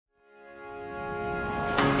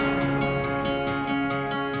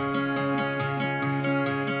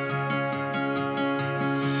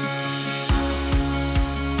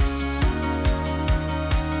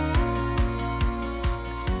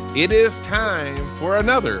It is time for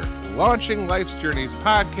another Launching Life's Journeys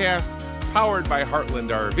podcast powered by Heartland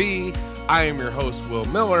RV. I am your host, Will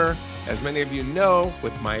Miller. As many of you know,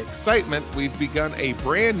 with my excitement, we've begun a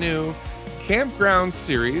brand new campground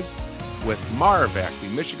series with MARVAC, the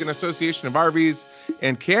Michigan Association of RVs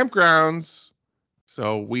and Campgrounds.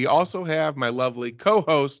 So we also have my lovely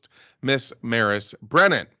co-host, Miss Maris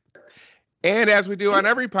Brennan. And as we do on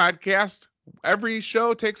every podcast, every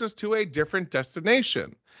show takes us to a different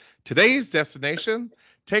destination. Today's destination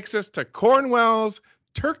takes us to Cornwell's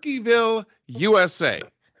Turkeyville, USA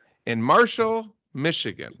in Marshall,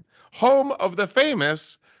 Michigan, home of the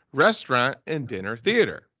famous restaurant and dinner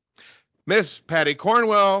theater. Miss Patty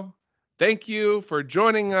Cornwell, thank you for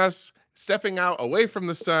joining us, stepping out away from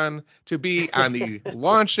the sun to be on the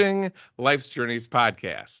Launching Life's Journeys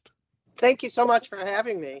podcast. Thank you so much for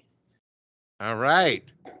having me. All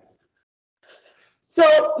right.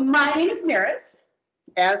 So my name is Maris.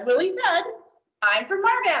 As Willie said, I'm from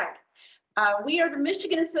MARVAC. We are the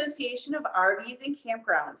Michigan Association of RVs and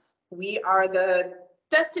Campgrounds. We are the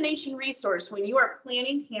destination resource when you are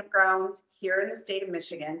planning campgrounds here in the state of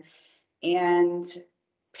Michigan. And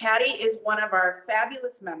Patty is one of our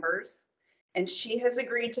fabulous members, and she has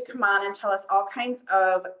agreed to come on and tell us all kinds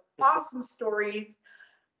of awesome stories.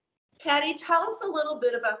 Patty, tell us a little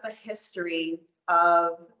bit about the history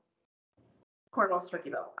of Cornwell's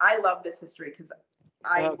Turkeyville. I love this history because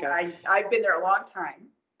I've been there a long time.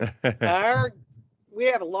 We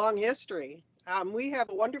have a long history. We have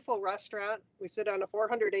a wonderful restaurant. We sit on a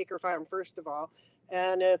 400-acre farm, first of all,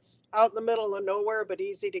 and it's out in the middle of nowhere, but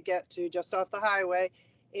easy to get to, just off the highway.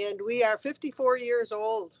 And we are 54 years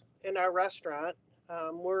old in our restaurant.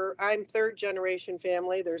 I'm third generation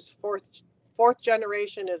family. There's fourth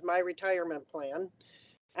generation is my retirement plan.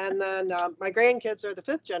 And then my grandkids are the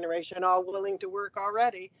fifth generation, all willing to work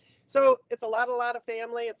already. So it's a lot of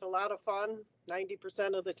family. It's a lot of fun,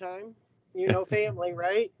 90% of the time. You know, family,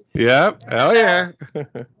 right? Yep. Oh, yeah.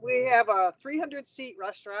 We have a 300-seat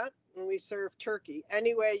restaurant, and we serve turkey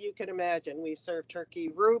any way you can imagine. We serve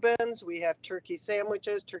turkey Reubens. We have turkey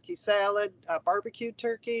sandwiches, turkey salad, barbecued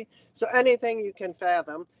turkey. So anything you can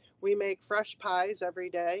fathom. We make fresh pies every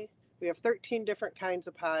day. We have 13 different kinds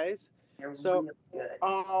of pies. So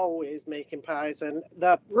always making pies, and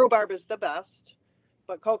the rhubarb is the best,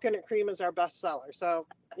 but coconut cream is our best seller. So,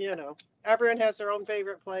 you know, everyone has their own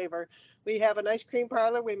favorite flavor. We have an ice cream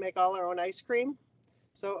parlor. We make all our own ice cream.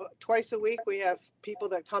 So twice a week we have people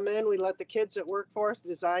that come in. We let the kids that work for us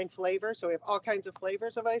design flavors. So we have all kinds of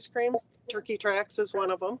flavors of ice cream. Turkey Tracks is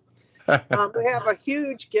one of them. We have a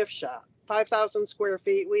huge gift shop, 5,000 square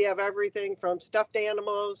feet. We have everything from stuffed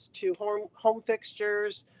animals to home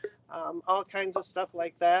fixtures, all kinds of stuff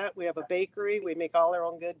like that. We have a bakery. We make all our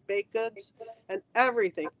own good baked goods, and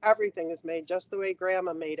everything is made just the way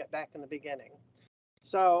Grandma made it back in the beginning.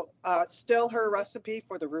 So still her recipe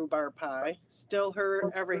for the rhubarb pie, still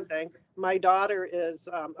her everything. My daughter is,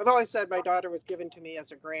 I've always said my daughter was given to me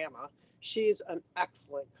as a grandma. She's an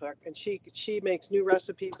excellent cook, and she makes new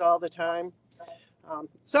recipes all the time.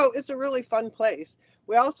 So it's a really fun place.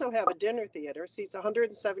 We also have a dinner theater, seats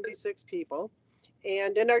 176 people.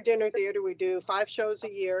 And in our dinner theater, we do 5 shows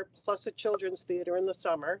a year, plus a children's theater in the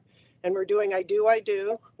summer. And we're doing I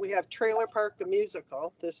Do. We have Trailer Park the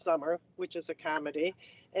Musical this summer, which is a comedy.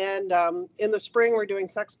 And in the spring, we're doing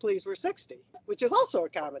Sex Please We're 60, which is also a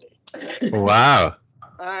comedy. Wow.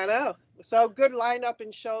 I know. So good lineup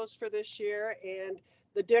in shows for this year. And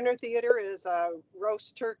the dinner theater is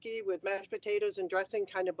roast turkey with mashed potatoes and dressing,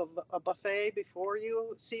 kind of a buffet before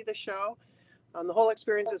you see the show. The whole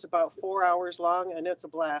experience is about 4 hours long, and it's a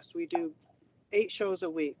blast. We do 8 shows a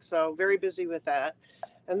week, so very busy with that.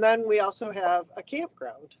 And then we also have a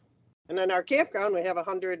campground. And in our campground, we have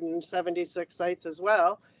 176 sites as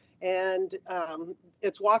well. And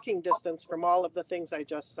it's walking distance from all of the things I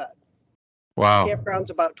just said. Wow. The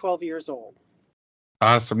campground's about 12 years old.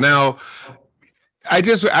 Awesome. Now,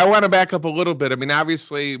 I want to back up a little bit. I mean,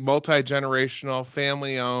 obviously, multi-generational,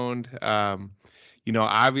 family-owned. You know,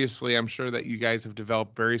 obviously, I'm sure that you guys have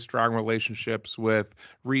developed very strong relationships with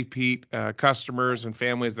repeat customers and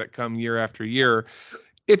families that come year after year.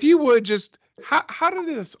 If you would just, how did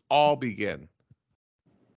this all begin?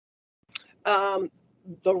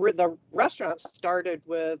 The restaurant started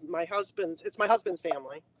with my husband's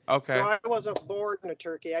family. Okay. So I wasn't born a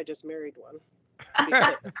turkey. I just married one.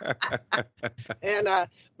 And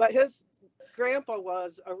but his grandpa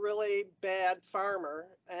was a really bad farmer,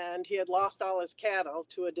 and he had lost all his cattle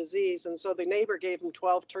to a disease, and so the neighbor gave him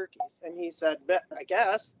 12 turkeys, and he said, I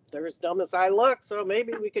guess they're as dumb as I look, so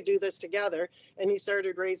maybe we could do this together. And he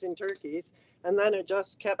started raising turkeys, and then it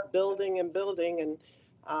just kept building and building. And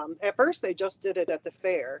At first, they just did it at the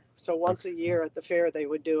fair. So once a year at the fair, they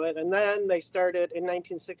would do it. And then they started in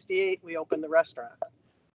 1968, we opened the restaurant.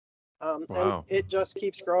 And Wow. it just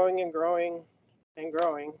keeps growing and growing and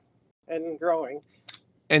growing and growing.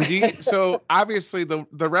 And so obviously the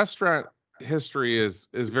restaurant history is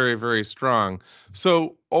very, very strong.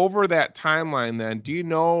 So over that timeline then, do you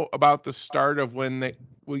know about the start of when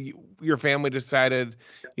your family decided,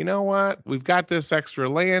 you know what, we've got this extra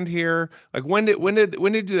land here? Like when did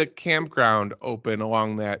the campground open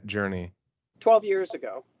along that journey? 12 years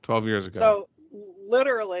ago. 12 years ago. So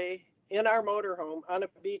literally in our motorhome on a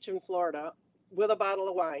beach in Florida with a bottle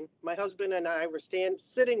of wine, my husband and I were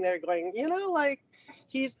sitting there going, like,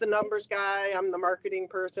 he's the numbers guy, I'm the marketing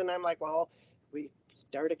person. I'm like, well, we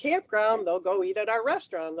start a campground, they'll go eat at our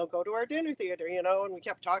restaurant, they'll go to our dinner theater, and we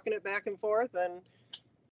kept talking it back and forth. And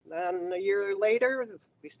then a year later,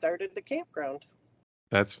 we started the campground.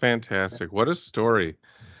 That's fantastic. What a story.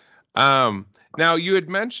 Now you had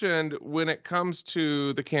mentioned when it comes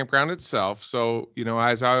to the campground itself. So,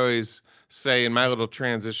 as I always say in my little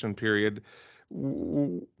transition period,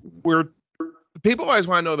 we're people always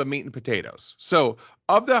want to know the meat and potatoes. So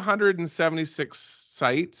of the 176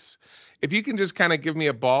 sites, if you can just kind of give me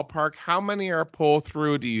a ballpark, how many are pull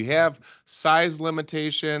through? Do you have size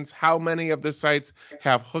limitations? How many of the sites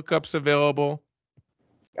have hookups available?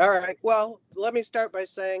 All right. Well, let me start by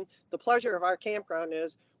saying the pleasure of our campground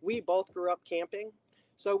is we both grew up camping.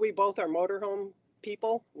 So we both are motorhome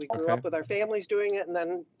people. We grew up with our families doing it. And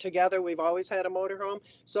then together we've always had a motorhome.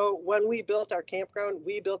 So when we built our campground,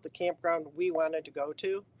 we built the campground we wanted to go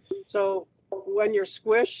to. So when you're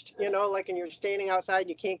squished, like and you're standing outside,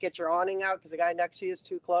 you can't get your awning out because the guy next to you is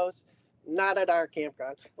too close. Not at our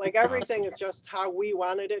campground. Like everything is just how we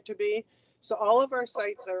wanted it to be. So all of our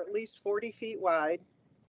sites are at least 40 feet wide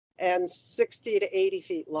and 60 to 80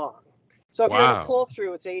 feet long. So if you're going to pull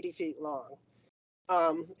through, it's 80 feet long.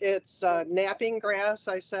 It's napping grass,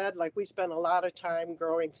 I said. Like we spent a lot of time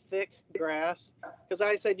growing thick grass because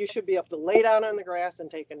I said you should be able to lay down on the grass and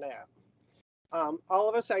take a nap. All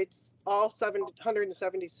of our sites, all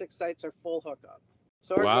 776 sites are full hookup.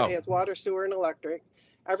 So everybody has water, sewer, and electric.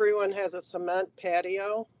 Everyone has a cement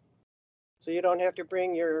patio, so you don't have to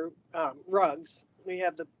bring your rugs. We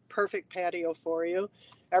have the perfect patio for you.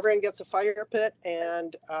 Everyone gets a fire pit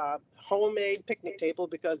and a homemade picnic table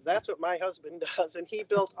because that's what my husband does. And he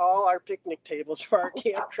built all our picnic tables for our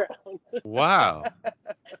campground. Wow.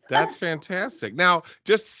 That's fantastic. Now,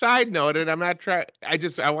 just side note, and I'm not trying,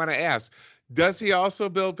 I want to ask, does he also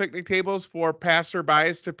build picnic tables for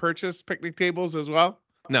passerbys to purchase picnic tables as well?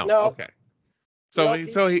 No. Okay. So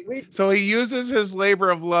he uses his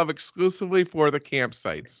labor of love exclusively for the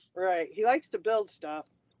campsites. Right. He likes to build stuff.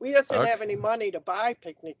 We just didn't have any money to buy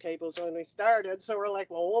picnic tables when we started, so we're like,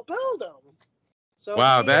 well, we'll build them. So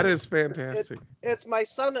wow, that is fantastic. It's my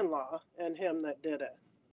son-in-law and him that did it.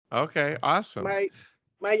 Okay, awesome.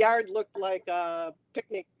 My yard looked like a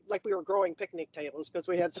picnic, like we were growing picnic tables because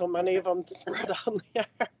we had so many of them spread out in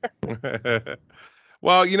the yard.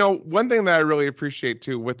 Well, one thing that I really appreciate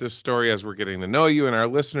too with this story as we're getting to know you and our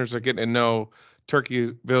listeners are getting to know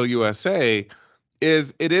Turkeyville, USA,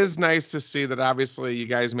 is it is nice to see that obviously you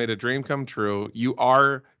guys made a dream come true. You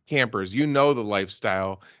are campers, the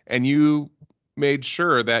lifestyle, and you made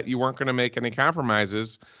sure that you weren't going to make any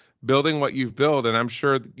compromises building what you've built. And I'm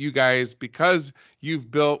sure that you guys, because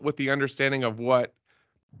you've built with the understanding of what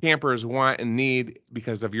campers want and need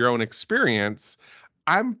because of your own experience,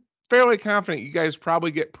 I'm fairly confident you guys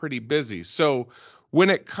probably get pretty busy. So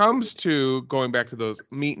when it comes to going back to those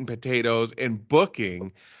meat and potatoes and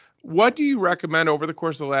booking, what do you recommend over the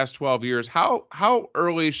course of the last 12 years? How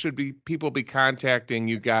early should people be contacting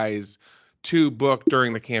you guys to book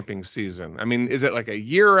during the camping season? I mean, is it like a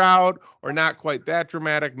year out or not quite that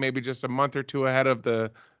dramatic, maybe just a month or two ahead of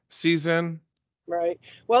the season? Right.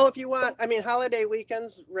 Well, if you want, holiday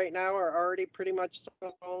weekends right now are already pretty much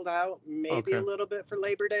sold out, maybe a little bit for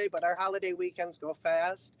Labor Day, but our holiday weekends go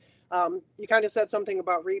fast. You kind of said something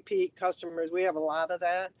about repeat customers. We have a lot of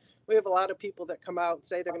that. We have a lot of people that come out and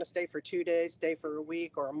say they're going to stay for 2 days, stay for a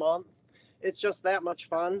week or a month. It's just that much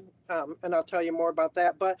fun. And I'll tell you more about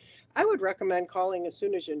that. But I would recommend calling as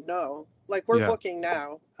soon as you know. Like we're booking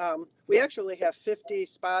now. We actually have 50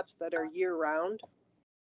 spots that are year round.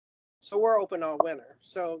 So we're open all winter.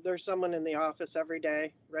 So there's someone in the office every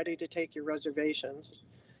day ready to take your reservations.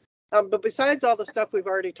 But besides all the stuff we've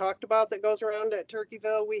already talked about that goes around at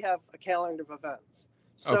Turkeyville, we have a calendar of events.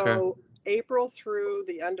 So April through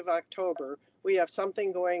the end of October, we have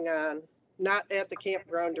something going on, not at the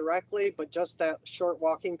campground directly, but just that short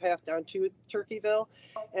walking path down to Turkeyville.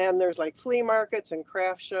 And there's like flea markets and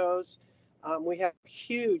craft shows. We have a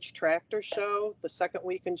huge tractor show the second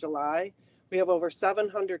week in July. We have over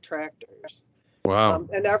 700 tractors. Wow.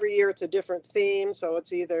 And every year it's a different theme. So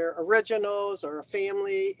it's either originals or a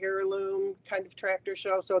family heirloom kind of tractor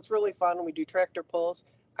show. So it's really fun. We do tractor pulls.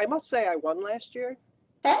 I must say I won last year.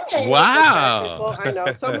 Hey. Wow. I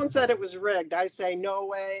know. Someone said it was rigged. I say, no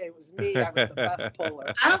way. It was me. I was the best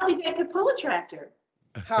puller. I don't think I could pull a tractor.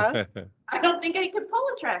 Huh? I don't think I could pull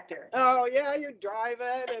a tractor. Oh, yeah. You drive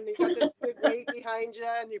it and you got this big weight behind you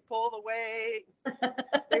and you pull the weight.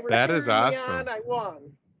 They were That is cheering me awesome. on. I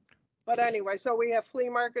won. But anyway, so we have flea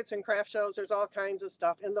markets and craft shows. There's all kinds of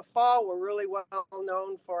stuff. In the fall, we're really well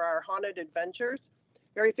known for our haunted adventures,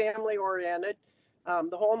 very family oriented.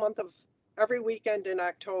 The whole month of every weekend in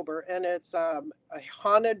October, and it's a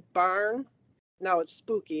haunted barn. Now it's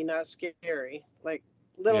spooky, not scary. Like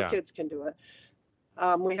little kids can do it.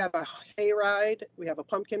 We have a hayride, we have a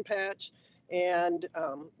pumpkin patch, and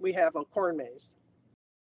we have a corn maze.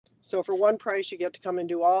 So for one price, you get to come and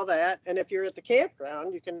do all that. And if you're at the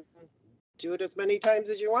campground, you can do it as many times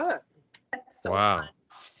as you want. That's so Wow. fun.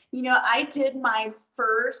 You know, I did my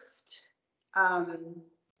first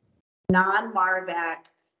non-MARVAC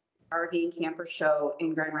RV and camper show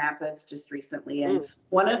in Grand Rapids just recently. And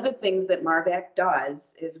one of the things that MARVAC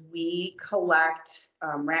does is we collect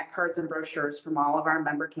rat cards and brochures from all of our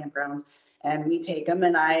member campgrounds, and we take them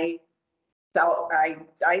and I sell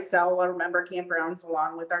our member campgrounds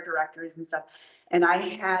along with our directories and stuff. And I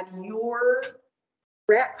had your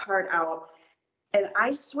rat card out, and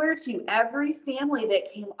I swear to you, every family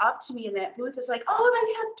that came up to me in that booth is like, "Oh,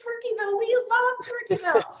 they have Turkeyville. We love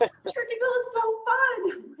Turkeyville. Turkeyville is so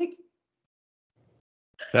fun." I'm like,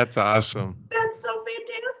 That's awesome. that's so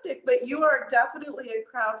fantastic. But you are definitely a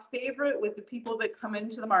crowd favorite with the people that come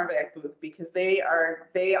into the MARVAC booth, because they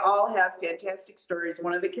all have fantastic stories.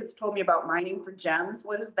 One of the kids told me about mining for gems.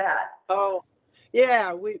 What is that? Oh,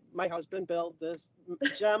 yeah. My husband built this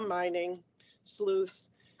gem mining sluice.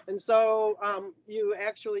 And so you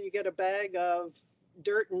get a bag of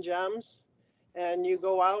dirt and gems, and you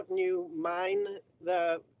go out and you mine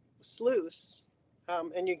the sluice.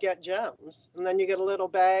 And you get gems, and then you get a little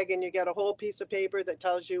bag and you get a whole piece of paper that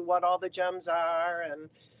tells you what all the gems are, and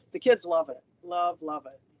the kids love it. Love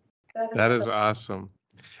it. That is awesome.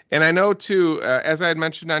 And I know too, as I had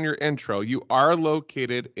mentioned on your intro, you are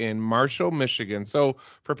located in Marshall, Michigan. So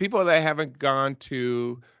for people that haven't gone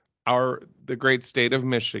to the great state of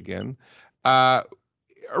Michigan,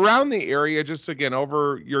 around the area, just again,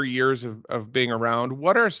 over your years of being around,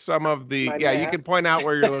 what are some of the, you can point out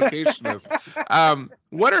where your location is.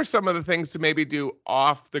 What are some of the things to maybe do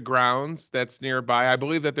off the grounds that's nearby? I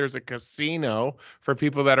believe that there's a casino for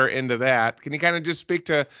people that are into that. Can you kind of just speak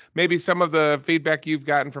to maybe some of the feedback you've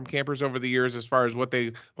gotten from campers over the years as far as what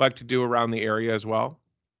they like to do around the area as well?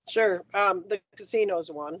 Sure. The casino's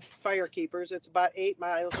one, Firekeepers. It's about 8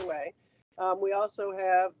 miles away. We also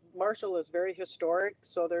have, Marshall is very historic,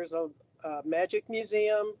 so there's a magic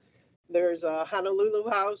museum. There's a Honolulu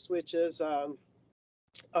House, which is a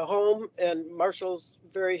home, and Marshall's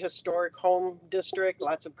very historic home district,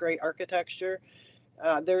 lots of great architecture.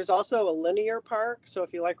 There's also a linear park, so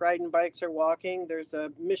if you like riding bikes or walking,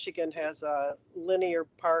 Michigan has a linear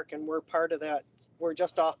park, and we're part of that. We're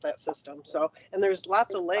just off that system. So, and there's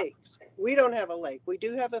lots of lakes. We don't have a lake. We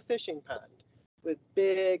do have a fishing pond with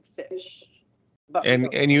big fish. And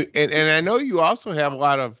I know you also have a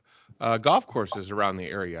lot of golf courses around the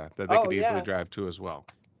area that they could easily drive to as well.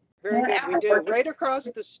 Very good. We do. Right across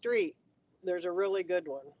the street, there's a really good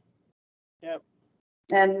one. Yep.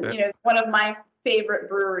 And one of my favorite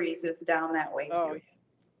breweries is down that way too.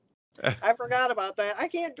 I forgot about that. I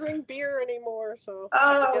can't drink beer anymore, so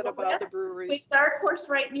I forget about the breweries. Wait, dark horse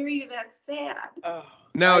right near you. That's sad.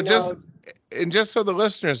 Now, just so the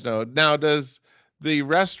listeners know, now does the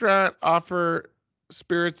restaurant offer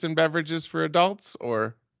spirits and beverages for adults,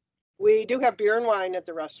 or? We do have beer and wine at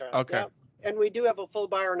the restaurant. Okay. Yep. And we do have a full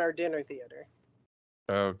bar in our dinner theater.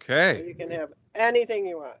 Okay. So you can have anything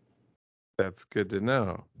you want. That's good to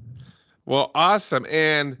know. Well, awesome.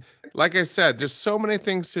 And like I said, there's so many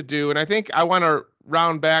things to do. And I think I want to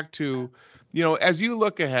round back to, as you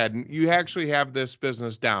look ahead, you actually have this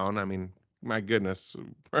business down. I mean, my goodness,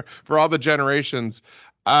 for all the generations.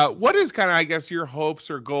 What is kind of, I guess, your hopes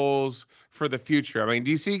or goals for the future? I mean,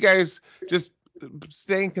 do you see you guys just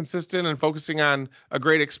staying consistent and focusing on a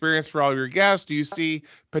great experience for all your guests? Do you see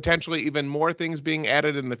potentially even more things being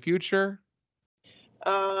added in the future?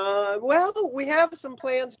 Well, we have some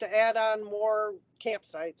plans to add on more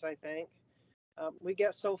campsites, I think. We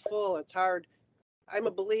get so full, it's hard. I'm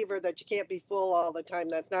a believer that you can't be full all the time.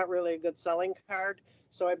 That's not really a good selling card.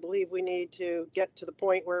 So I believe we need to get to the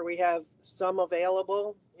point where we have some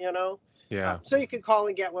available, Yeah. so you can call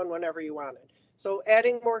and get one whenever you want it. So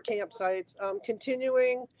adding more campsites,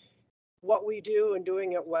 continuing what we do and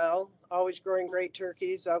doing it well, always growing great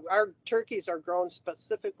turkeys. Our turkeys are grown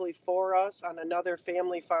specifically for us on another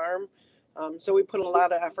family farm. So we put a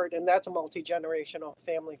lot of effort, and that's a multi-generational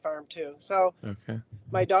family farm too. So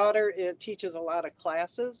my daughter teaches a lot of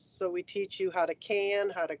classes. So we teach you how to can,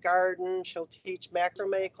 how to garden. She'll teach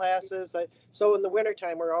macrame classes. So in the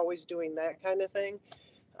wintertime, we're always doing that kind of thing.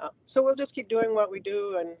 So we'll just keep doing what we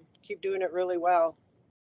do and keep doing it really well.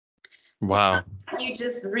 Wow. You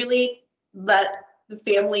just really let the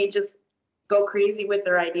family just go crazy with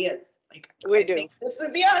their ideas. Like, I think this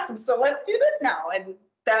would be awesome. So let's do this now. And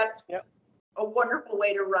that's a wonderful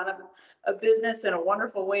way to run a business and a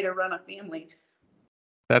wonderful way to run a family.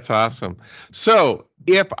 That's awesome. So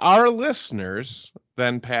if our listeners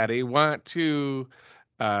then, Patty, want to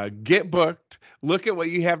get booked, look at what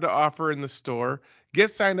you have to offer in the store, get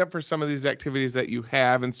signed up for some of these activities that you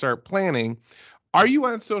have and start planning, are you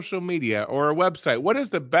on social media or a website? What is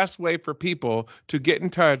the best way for people to get in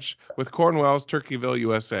touch with Cornwell's Turkeyville,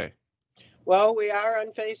 USA? Well, we are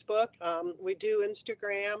on Facebook. We do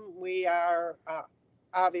Instagram. We are,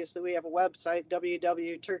 obviously, we have a website,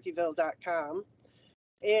 www.turkeyville.com.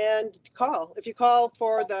 And call. If you call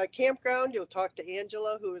for the campground, you'll talk to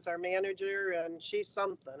Angela, who is our manager, and she's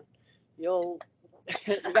something. You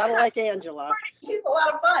gotta like Angela. She's a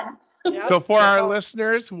lot of fun. Yeah. So for our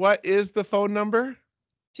listeners, what is the phone number?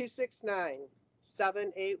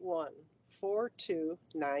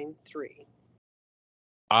 269-781-4293.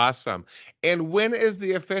 Awesome. And when is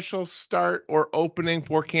the official start or opening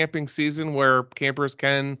for camping season where campers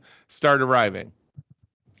can start arriving?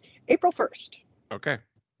 April 1st. Okay.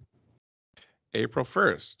 April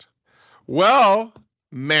 1st. Well,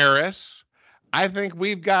 Maris, I think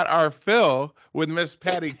we've got our fill with Miss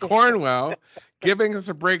Patty Cornwell giving us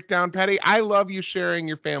a breakdown. Patty, I love you sharing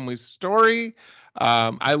your family's story.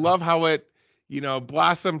 I love how it,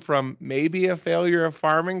 blossomed from maybe a failure of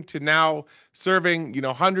farming to now serving,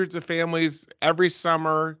 hundreds of families every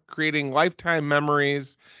summer, creating lifetime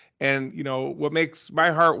memories. And, what makes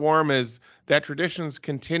my heart warm is that tradition's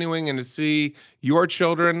continuing and to see your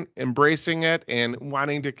children embracing it and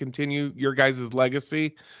wanting to continue your guys'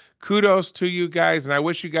 legacy. Kudos to you guys. And I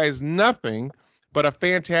wish you guys nothing but a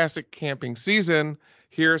fantastic camping season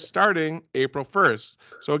here starting April 1st.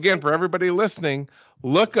 So again, for everybody listening,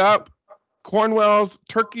 look up Cornwell's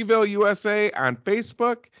Turkeyville, USA on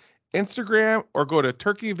Facebook, Instagram, or go to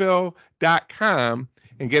turkeyville.com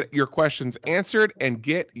and get your questions answered and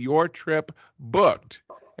get your trip booked.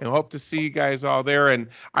 And hope to see you guys all there. And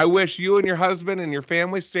I wish you and your husband and your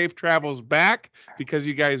family safe travels back because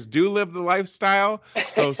you guys do live the lifestyle.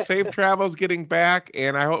 So safe travels getting back.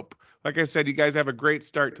 And I hope, like I said, you guys have a great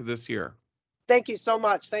start to this year. Thank you so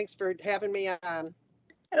much. Thanks for having me on.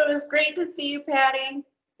 It was great to see you, Patty.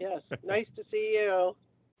 Yes, nice to see you.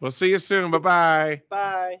 We'll see you soon. Bye-bye.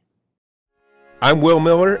 Bye. I'm Will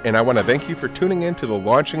Miller, and I want to thank you for tuning in to the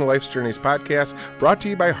Launching Life's Journeys podcast brought to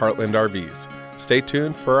you by Heartland RVs. Stay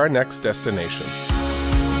tuned for our next destination.